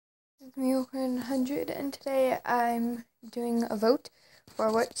with me 100, and today I'm doing a vote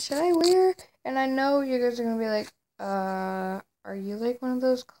for what should I wear. And I know you guys are gonna be like, are you like one of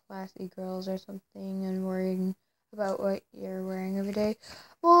those classy girls or something and worrying about what you're wearing every day?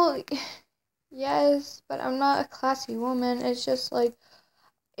 Well, yes, but I'm not a classy woman. It's just like,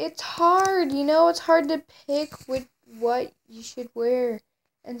 it's hard, it's hard to pick what you should wear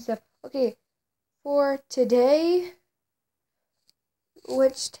and stuff. Okay, for today,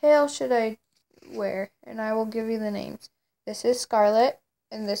 which tail should I wear? And I will give you the names. This is Scarlet,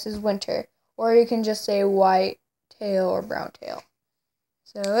 and this is Winter. Or you can just say white tail or brown tail.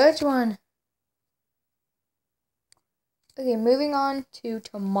 So which one? Okay, moving on to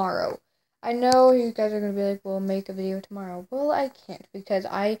tomorrow. I know you guys are going to be like, well, make a video tomorrow. Well, I can't because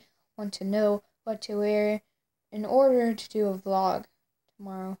I want to know what to wear in order to do a vlog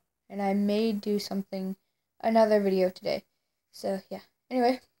tomorrow. And I may do another video today. So, yeah.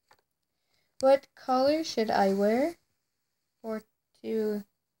 Anyway, what color should I wear? Or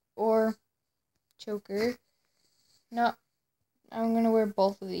choker? No, I'm going to wear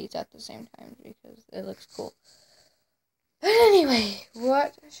both of these at the same time because it looks cool. But anyway,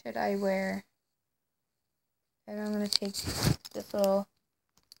 what should I wear? And I'm going to take this little...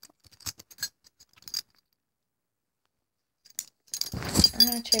 I'm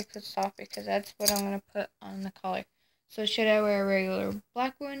going to take this off because that's what I'm going to put on the collar. So should I wear a regular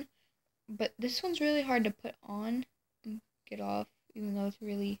black one? But this one's really hard to put on and get off, even though it's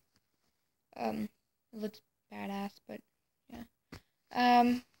really, it looks badass, but yeah.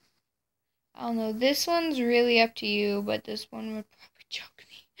 I don't know, this one's really up to you, but this one would probably choke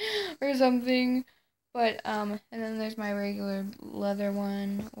me or something. But, and then there's my regular leather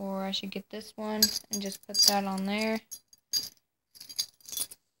one, or I should get this one and just put that on there.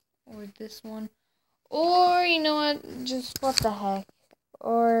 Or this one. Or, you know what, just what the heck.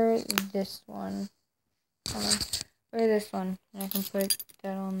 Or this one. Hold on. Or this one. And I can put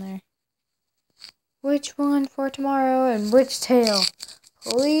that on there. Which one for tomorrow and which tail?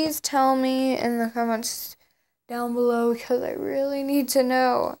 Please tell me in the comments down below because I really need to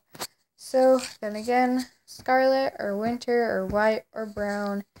know. So, then again, Scarlet or Winter or white or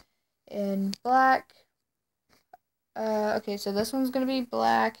brown and black. Okay, so this one's going to be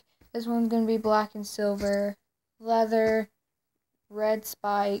black. This one's going to be black and silver. Leather, red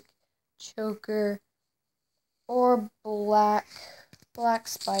spike, choker, or black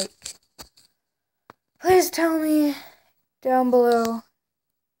spike. Please tell me down below.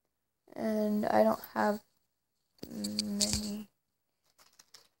 And I don't have many.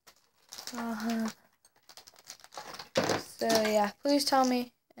 So yeah, please tell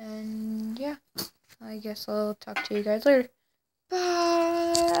me. And yeah, I guess I'll talk to you guys later. Bye.